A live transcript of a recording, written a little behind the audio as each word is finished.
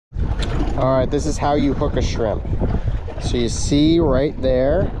All right, this is how you hook a shrimp. So you see right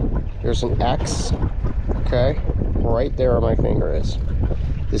there, there's an X, okay? Right there where my finger is.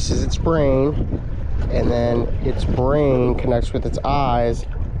 This is its brain, and then its brain connects with its eyes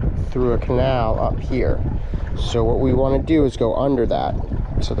through a canal up here. So what we want to do is go under that.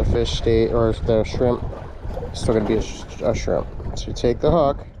 So the fish or the shrimp is still going to be a shrimp. So you take the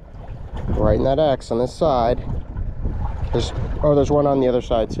hook, right in that X on this side. There's one on the other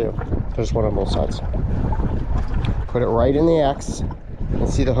side too. There's one on both sides. Put it right in the X, and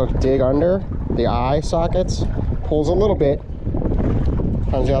see the hook dig under the eye sockets, pulls a little bit,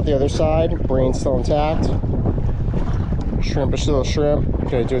 comes out the other side, brain's still intact. Shrimp is still a shrimp,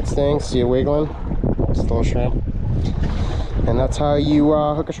 gonna do its thing, see it wiggling, still a shrimp. And that's how you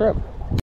hook a shrimp.